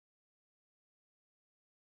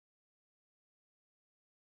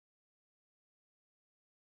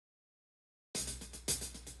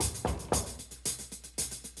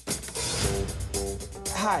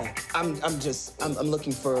Hi, I'm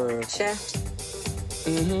looking for... Chef?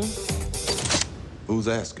 Who's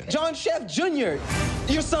asking? John Chef Jr.,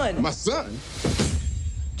 your son. My son?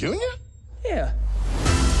 Junior? Yeah.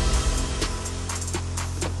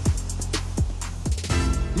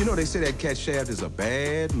 You know they say that cat Shaft is a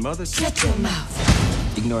bad mother? Shut your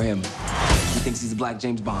mouth. Ignore him. He thinks he's a black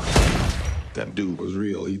James Bond. That dude was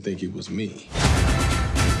real. He think he was me.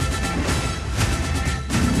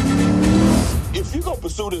 If you gonna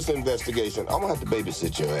pursue this investigation, I'm gonna have to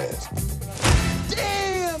babysit your ass.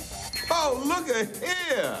 Damn! Oh, look at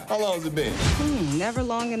here! How long's it been? Never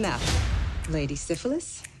long enough. Lady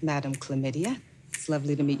Syphilis, Madam Chlamydia. It's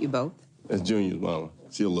lovely to meet you both. That's Junior's mama.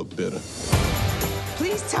 She a little bitter.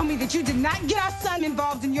 Please tell me that you did not get our son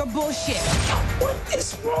involved in your bullshit. What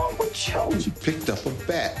is wrong with you? She picked up a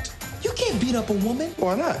bat. You can't beat up a woman.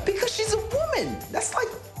 Why not? Because she's a woman. That's like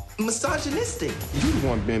misogynistic. You the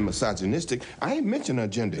one being misogynistic. I ain't mentioned her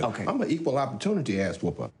gender. Okay. I'm an equal opportunity ass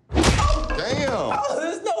whooper. Oh! Damn! Oh,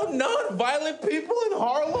 there's no non-violent people in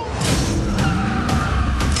Harlem?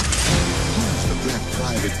 Who's the black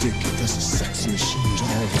private dick that's a sex machine to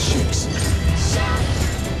all the chicks?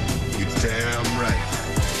 You're damn right.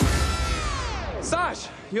 Saj,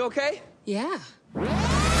 you okay? Yeah.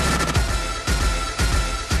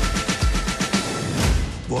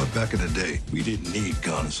 Boy, back in the day, we didn't need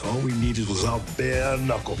guns. All we needed was our bare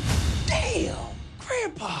knuckle. Damn,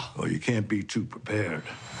 Grandpa. Oh, you can't be too prepared.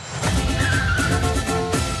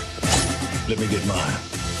 Let me get mine.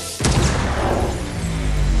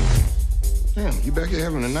 Damn, you back here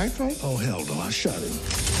having a knife fight? Oh, hell no, I shot him.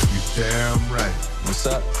 You damn right. What's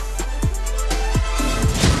up?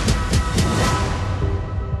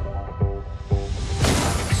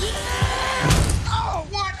 Oh,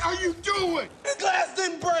 what are you doing? The glass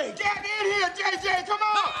didn't break. Get in here, JJ, come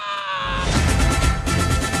on!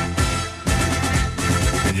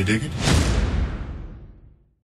 Can you dig it?